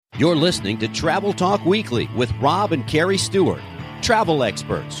You're listening to Travel Talk Weekly with Rob and Carrie Stewart, travel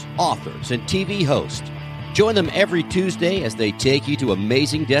experts, authors, and TV hosts. Join them every Tuesday as they take you to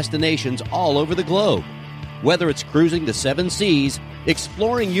amazing destinations all over the globe. Whether it's cruising the seven seas,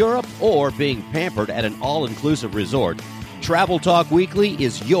 exploring Europe, or being pampered at an all-inclusive resort, Travel Talk Weekly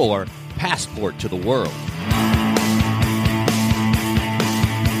is your passport to the world.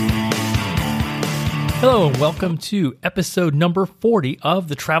 Hello and welcome to episode number 40 of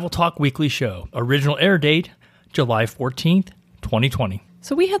the Travel Talk Weekly Show. Original air date, July 14th, 2020.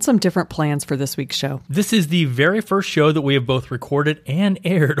 So we had some different plans for this week's show. This is the very first show that we have both recorded and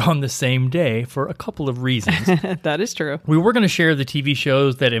aired on the same day for a couple of reasons. That is true. We were going to share the TV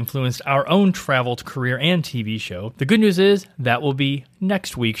shows that influenced our own travel career and TV show. The good news is that will be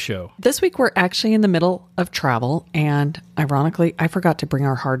next week's show. This week we're actually in the middle of travel, and ironically, I forgot to bring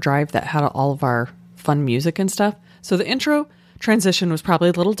our hard drive that had all of our fun music and stuff. So the intro transition was probably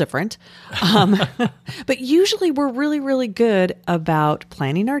a little different. But usually we're really good about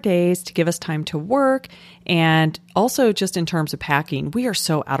planning our days to give us time to work. And also just in terms of packing, we are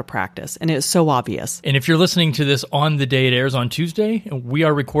so out of practice and it's so obvious. And if you're listening to this on the day it airs on Tuesday, we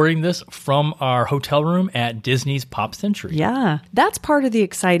are recording this from our hotel room at Disney's Pop Century. Yeah, that's part of the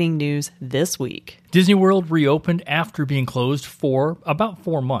exciting news this week. Disney World reopened after being closed for about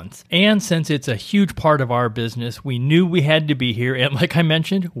 4 months. And since it's a huge part of our business, we knew we had to be here. And like I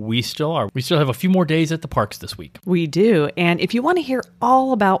mentioned, we still are. We still have a few more days at the parks this week. We do. And if you want to hear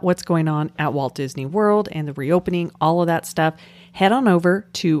all about what's going on at Walt Disney World and the reopening, all of that stuff, head on over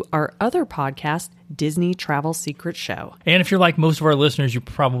to our other podcast, Disney Travel Secret Show. And if you're like most of our listeners, you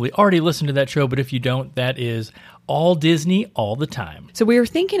probably already listened to that show. But if you don't, that is all Disney all the time. So we were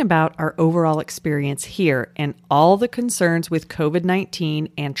thinking about our overall experience here and all the concerns with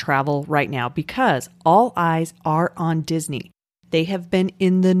COVID-19 and travel right now because all eyes are on Disney. They have been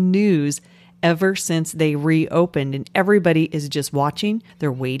in the news ever since they reopened, and everybody is just watching.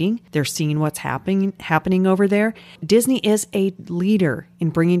 They're waiting. They're seeing what's happening over there. Disney is a leader in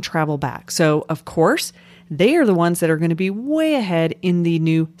bringing travel back. So, of course, they are the ones that are going to be way ahead in the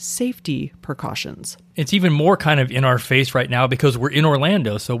new safety precautions. It's even more kind of in our face right now because we're in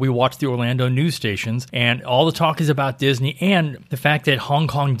Orlando, so we watch the Orlando news stations, and all the talk is about Disney and the fact that Hong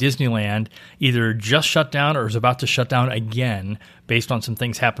Kong Disneyland either just shut down or is about to shut down again based on some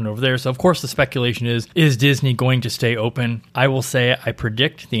things happening over there. So, of course, the speculation is Disney going to stay open? I will say I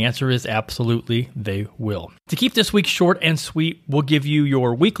predict the answer is absolutely they will. To keep this week short and sweet, we'll give you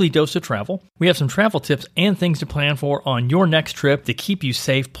your weekly dose of travel. We have some travel tips and things to plan for on your next trip to keep you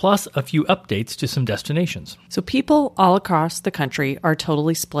safe, plus a few updates to some destinations. So people all across the country are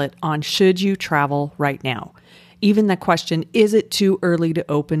totally split on should you travel right now. Even the question, is it too early to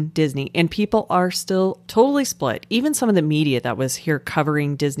open Disney? And people are still totally split. Even some of the media that was here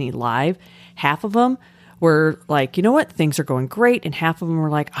covering Disney live, half of them were like, you know what, things are going great. And half of them were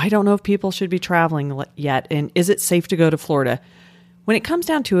like, I don't know if people should be traveling yet. And is it safe to go to Florida? When it comes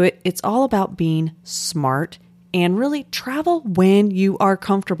down to it, it's all about being smart and really travel when you are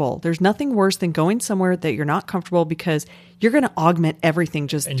comfortable. There's nothing worse than going somewhere that you're not comfortable because you're going to augment everything.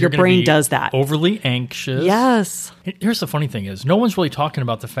 Just your brain does that. Overly anxious. Yes. Here's the funny thing is no one's really talking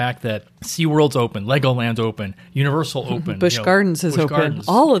about the fact that SeaWorld's open, Legoland's open, Universal open. Busch Gardens is open. Gardens,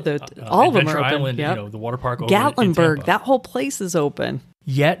 all of them are Adventure open. Island, Yep. the water park over Gatlinburg, that whole place is open.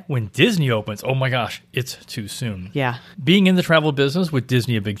 Yet, when Disney opens, oh my gosh, it's too soon. Yeah. Being in the travel business, with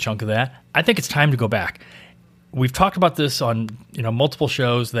Disney a big chunk of that, I think it's time to go back. We've talked about this on multiple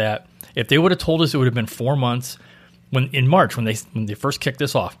shows that if they would have told us it would have been 4 months in March when they first kicked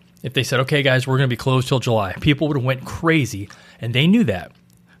this off, if they said, okay, guys, we're going to be closed till July, people would have went crazy, and they knew that.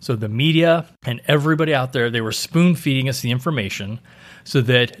 So the media and everybody out there, they were spoon-feeding us the information so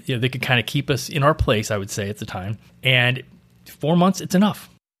that they could kind of keep us in our place, I would say, at the time. And 4 months, it's enough.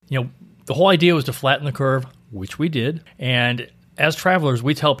 The whole idea was to flatten the curve, which we did, and as travelers,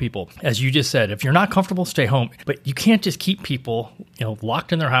 we tell people, as you just said, if you're not comfortable, stay home. But you can't just keep people,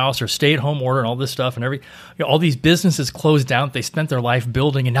 locked in their house or stay-at-home order and all this stuff. And all these businesses closed down. They spent their life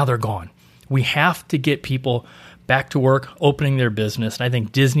building, and now they're gone. We have to get people back to work, opening their business. And I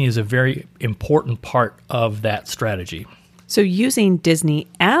think Disney is a very important part of that strategy. So using Disney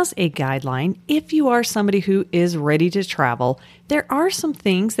as a guideline, if you are somebody who is ready to travel, there are some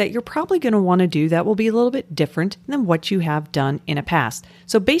things that you're probably going to want to do that will be a little bit different than what you have done in a past.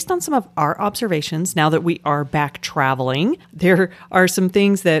 So based on some of our observations, now that we are back traveling, there are some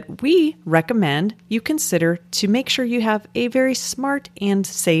things that we recommend you consider to make sure you have a very smart and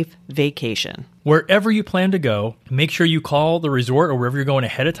safe vacation. Wherever you plan to go, make sure you call the resort or wherever you're going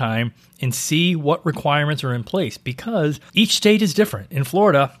ahead of time and see what requirements are in place, because each state is different. In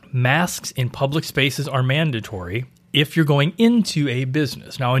Florida, masks in public spaces are mandatory if you're going into a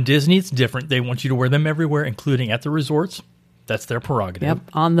business. Now in Disney, it's different. They want you to wear them everywhere, including at the resorts. That's their prerogative. Yep,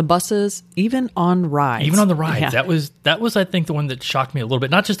 on the buses, even on rides. Even on the rides. Yeah. That was, I think, the one that shocked me a little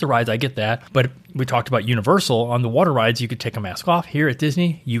bit. Not just the rides, I get that, but we talked about Universal. On the water rides, you could take a mask off. Here at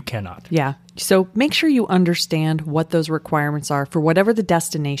Disney, you cannot. Yeah. So make sure you understand what those requirements are for whatever the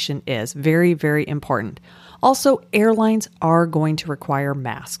destination is. Very, very important. Also, airlines are going to require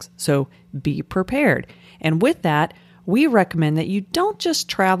masks, so be prepared. And with that, we recommend that you don't just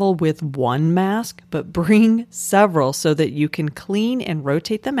travel with one mask, but bring several so that you can clean and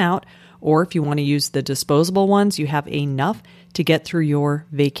rotate them out. Or if you want to use the disposable ones, you have enough to get through your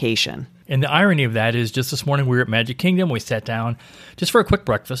vacation. And the irony of that is just this morning we were at Magic Kingdom. We sat down just for a quick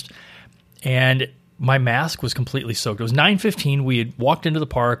breakfast, and my mask was completely soaked. It was 9:15. We had walked into the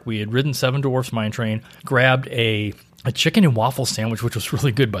park. We had ridden Seven Dwarfs Mine Train, grabbed a chicken and waffle sandwich, which was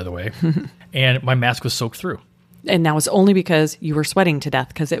really good, by the way, and my mask was soaked through. And that was only because you were sweating to death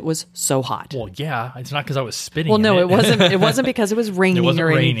because it was so hot. Well, yeah, it's not because I was spitting. Well, no, in it wasn't. It wasn't because it was raining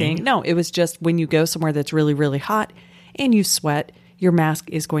or anything. Raining. No, it was just when you go somewhere that's really, really hot and you sweat, your mask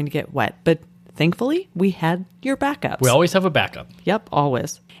is going to get wet. But thankfully, we had your backups. We always have a backup. Yep,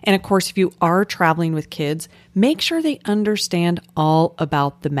 always. And of course, if you are traveling with kids, make sure they understand all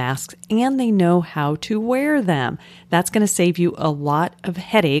about the masks and they know how to wear them. That's going to save you a lot of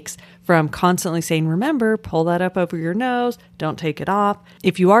headaches from constantly saying, remember, pull that up over your nose, don't take it off.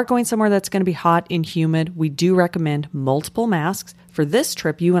 If you are going somewhere that's going to be hot and humid, we do recommend multiple masks. For this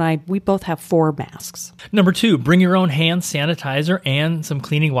trip, you and I, we both have 4 masks. Number 2, bring your own hand sanitizer and some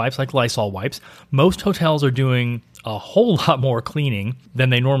cleaning wipes like Lysol wipes. Most hotels are doing a whole lot more cleaning than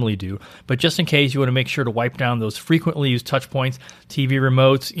they normally do. But just in case, you want to make sure to wipe down those frequently used touch points, TV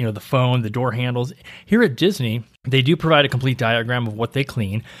remotes, the phone, the door handles. Here at Disney, they do provide a complete diagram of what they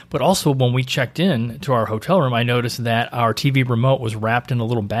clean, but also when we checked in to our hotel room, I noticed that our TV remote was wrapped in a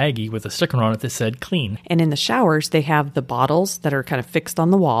little baggie with a sticker on it that said clean. And in the showers, they have the bottles that are kind of fixed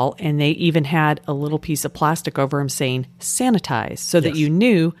on the wall, and they even had a little piece of plastic over them saying sanitize, so that you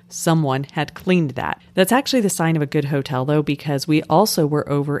knew someone had cleaned that. That's actually the sign of a good hotel, though, because we also were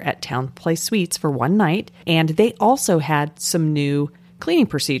over at Town Place Suites for one night, and they also had some new cleaning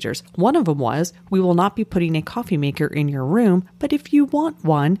procedures. One of them was, we will not be putting a coffee maker in your room, but if you want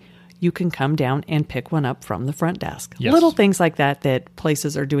one, you can come down and pick one up from the front desk. Yes. Little things like that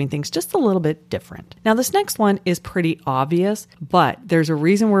places are doing things just a little bit different. Now, this next one is pretty obvious, but there's a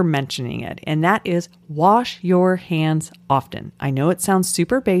reason we're mentioning it, and that is wash your hands often. I know it sounds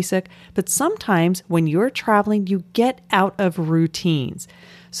super basic, but sometimes when you're traveling, you get out of routines.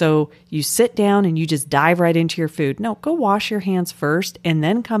 So you sit down and you just dive right into your food. No, go wash your hands first and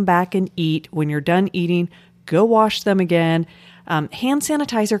then come back and eat. When you're done eating, go wash them again. Hand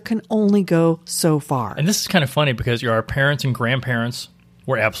sanitizer can only go so far. And this is kind of funny because our parents and grandparents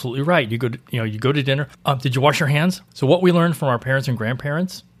were absolutely right. You go to dinner. Did you wash your hands? So what we learned from our parents and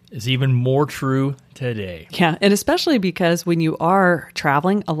grandparents is even more true today. Yeah, and especially because when you are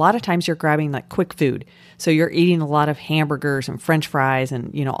traveling, a lot of times you're grabbing like quick food. So you're eating a lot of hamburgers and French fries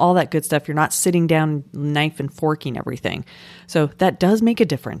and, all that good stuff. You're not sitting down, knife and forking everything. So that does make a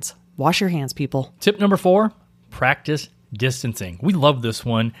difference. Wash your hands, people. Tip number 4, practice distancing. We love this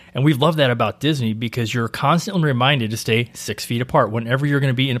one, and we love that about Disney because you're constantly reminded to stay 6 feet apart. Whenever you're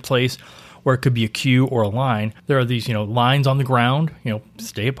going to be in a place where it could be a queue or a line, there are these, lines on the ground,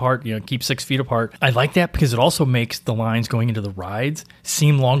 stay apart, keep 6 feet apart. I like that because it also makes the lines going into the rides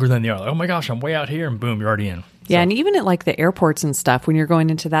seem longer than they are. Like, oh my gosh, I'm way out here, and boom, you're already in. Yeah, and even at like the airports and stuff, when you're going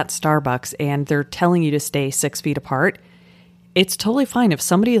into that Starbucks and they're telling you to stay 6 feet apart, it's totally fine. If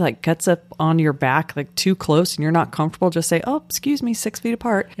somebody like gets up on your back like too close and you're not comfortable, just say, oh, excuse me, 6 feet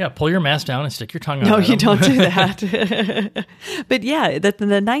apart. Yeah, pull your mask down and stick your tongue out. No, you don't do that. But yeah,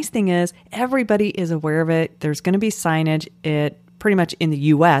 the nice thing is everybody is aware of it. There's going to be signage pretty much in the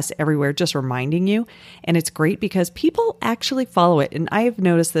U.S. everywhere just reminding you. And it's great because people actually follow it. And I have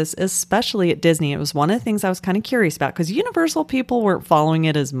noticed this, especially at Disney. It was one of the things I was kind of curious about because Universal people weren't following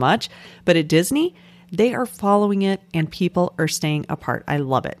it as much. But at Disney, they are following it and people are staying apart. I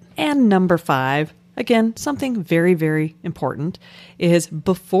love it. And number 5, again, something very, very important is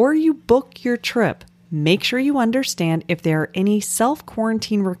before you book your trip, make sure you understand if there are any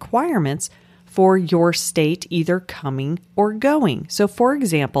self-quarantine requirements for your state, either coming or going. So for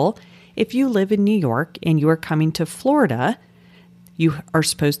example, if you live in New York and you are coming to Florida, you are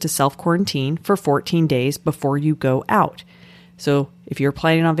supposed to self-quarantine for 14 days before you go out. So if you're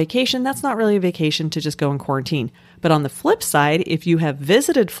planning on vacation, that's not really a vacation to just go in quarantine. But on the flip side, if you have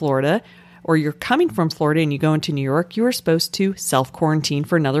visited Florida or you're coming from Florida and you go into New York, you are supposed to self-quarantine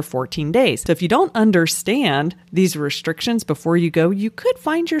for another 14 days. So if you don't understand these restrictions before you go, you could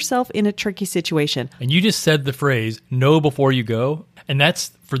find yourself in a tricky situation. And you just said the phrase, know before you go. And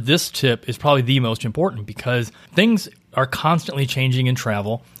that's, for this tip, is probably the most important because things are constantly changing in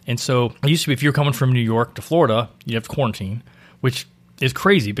travel. And so it used to be if you're coming from New York to Florida, you have to quarantine, which is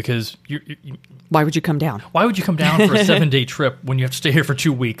crazy because why would you come down? Why would you come down for a 7-day trip when you have to stay here for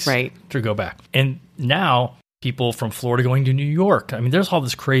 2 weeks to go back? And now people from Florida going to New York. I mean, there's all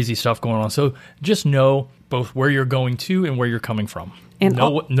this crazy stuff going on. So just know both where you're going to and where you're coming from. And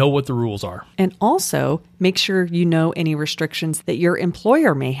know what the rules are. And also make sure you know any restrictions that your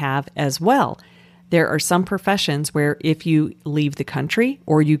employer may have as well. There are some professions where if you leave the country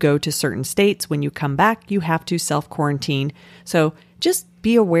or you go to certain states, when you come back, you have to self-quarantine. So just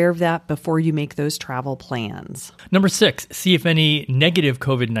be aware of that before you make those travel plans. Number 6, see if any negative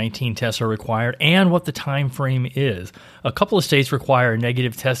COVID-19 tests are required and what the time frame is. A couple of states require a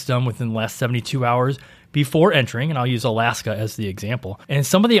negative test done within the last 72 hours before entering, and I'll use Alaska as the example. And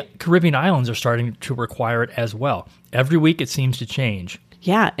some of the Caribbean islands are starting to require it as well. Every week it seems to change.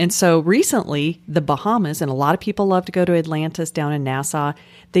 Yeah, and so recently, the Bahamas, and a lot of people love to go to Atlantis down in Nassau,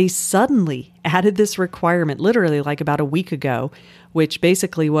 they suddenly added this requirement, literally like about a week ago, which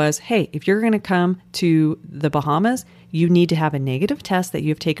basically was, hey, if you're going to come to the Bahamas, you need to have a negative test that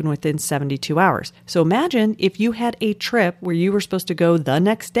you've taken within 72 hours. So imagine if you had a trip where you were supposed to go the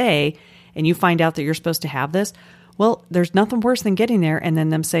next day and you find out that you're supposed to have this. Well, there's nothing worse than getting there and then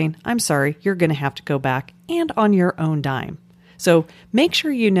them saying, I'm sorry, you're going to have to go back and on your own dime. So make sure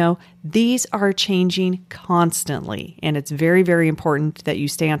you know these are changing constantly, and it's very, very important that you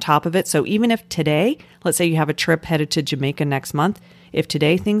stay on top of it. So even if today, let's say you have a trip headed to Jamaica next month, if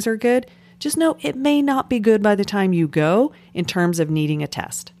today things are good, just know it may not be good by the time you go in terms of needing a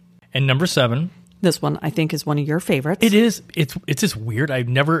test. And number 7. This one, I think, is one of your favorites. It is. It's just weird. I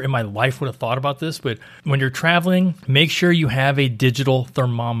never in my life would have thought about this, but when you're traveling, make sure you have a digital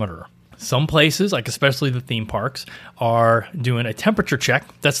thermometer. Some places, like especially the theme parks, are doing a temperature check.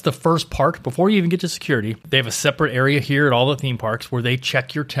 That's the first part before you even get to security. They have a separate area here at all the theme parks where they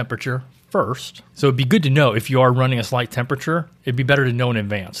check your temperature first. So it'd be good to know if you are running a slight temperature. It'd be better to know in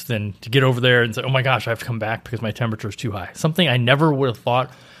advance than to get over there and say, oh my gosh, I have to come back because my temperature is too high. Something I never would have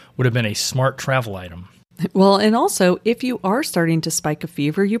thought would have been a smart travel item. Well, and also, if you are starting to spike a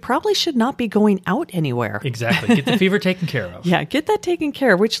fever, you probably should not be going out anywhere. Exactly. Get the fever taken care of. Yeah, get that taken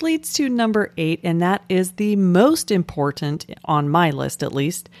care of, which leads to number 8, and that is the most important on my list, at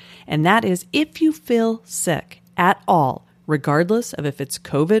least. And that is if you feel sick at all, regardless of if it's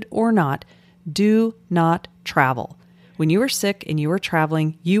COVID or not, do not travel. When you are sick and you are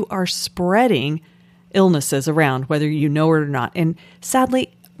traveling, you are spreading illnesses around, whether you know it or not. And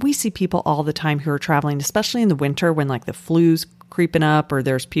sadly, we see people all the time who are traveling, especially in the winter when like the flu's creeping up or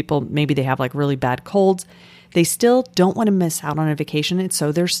there's people, maybe they have like really bad colds. They still don't want to miss out on a vacation, and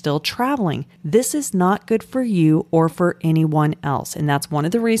so they're still traveling. This is not good for you or for anyone else. And that's one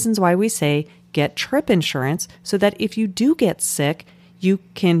of the reasons why we say get trip insurance so that if you do get sick, you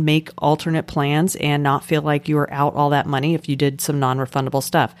can make alternate plans and not feel like you are out all that money if you did some non-refundable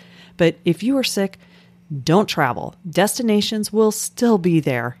stuff. But if you are sick, don't travel. Destinations will still be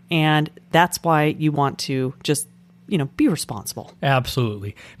there. And that's why you want to just, be responsible.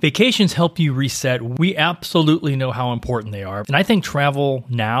 Absolutely. Vacations help you reset. We absolutely know how important they are. And I think travel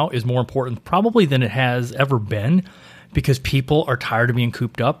now is more important probably than it has ever been because people are tired of being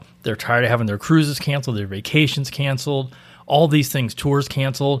cooped up. They're tired of having their cruises canceled, their vacations canceled, all these things, tours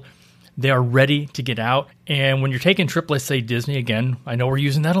canceled. They are ready to get out. And when you're taking a trip, let's say Disney, again, I know we're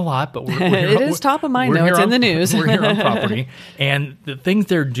using that a lot, but it is top of mind, though. It's in the news. We're here on property. And the things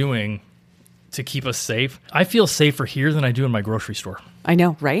they're doing to keep us safe, I feel safer here than I do in my grocery store. I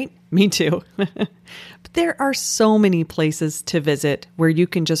know, right? Me too. But there are so many places to visit where you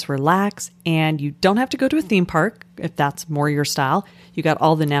can just relax and you don't have to go to a theme park if that's more your style. You got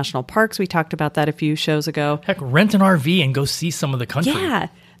all the national parks. We talked about that a few shows ago. Heck, rent an RV and go see some of the country. Yeah.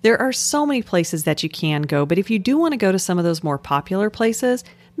 There are so many places that you can go, but if you do want to go to some of those more popular places,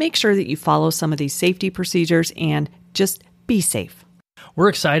 make sure that you follow some of these safety procedures and just be safe. We're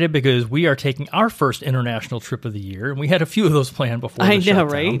excited because we are taking our first international trip of the year, and we had a few of those planned before the shutdown.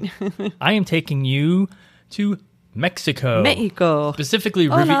 Right? I am taking you to Mexico. Specifically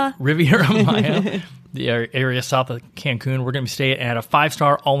Riviera Maya, the area south of Cancun. We're going to be staying at a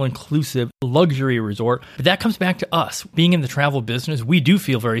 5-star all-inclusive luxury resort. But that comes back to us. Being in the travel business, we do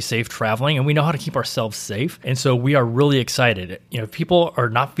feel very safe traveling, and we know how to keep ourselves safe. And so we are really excited. If people are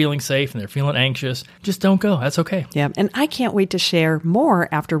not feeling safe and they're feeling anxious, just don't go. That's okay. Yeah, and I can't wait to share more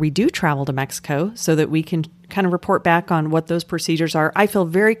after we do travel to Mexico so that we can kind of report back on what those procedures are. I feel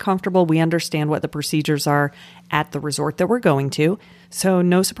very comfortable. We understand what the procedures are at the resort that we're going to. So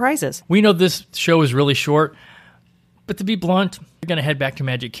no surprises. We know this show is really short, but to be blunt, we're going to head back to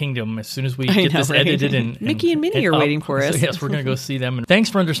Magic Kingdom as soon as we get this edited. And Mickey and Minnie are waiting for us. So yes, we're going to go see them. And thanks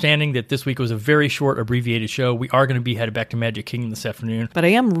for understanding that this week was a very short, abbreviated show. We are going to be headed back to Magic Kingdom this afternoon. But I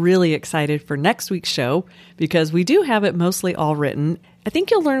am really excited for next week's show because we do have it mostly all written. I think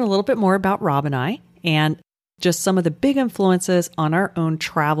you'll learn a little bit more about Rob and I and just some of the big influences on our own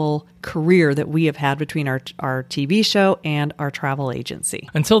travel career that we have had between our TV show and our travel agency.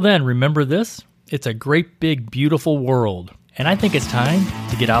 Until then, remember this, it's a great, big, beautiful world. And I think it's time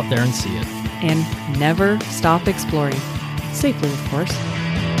to get out there and see it. And never stop exploring. Safely, of course.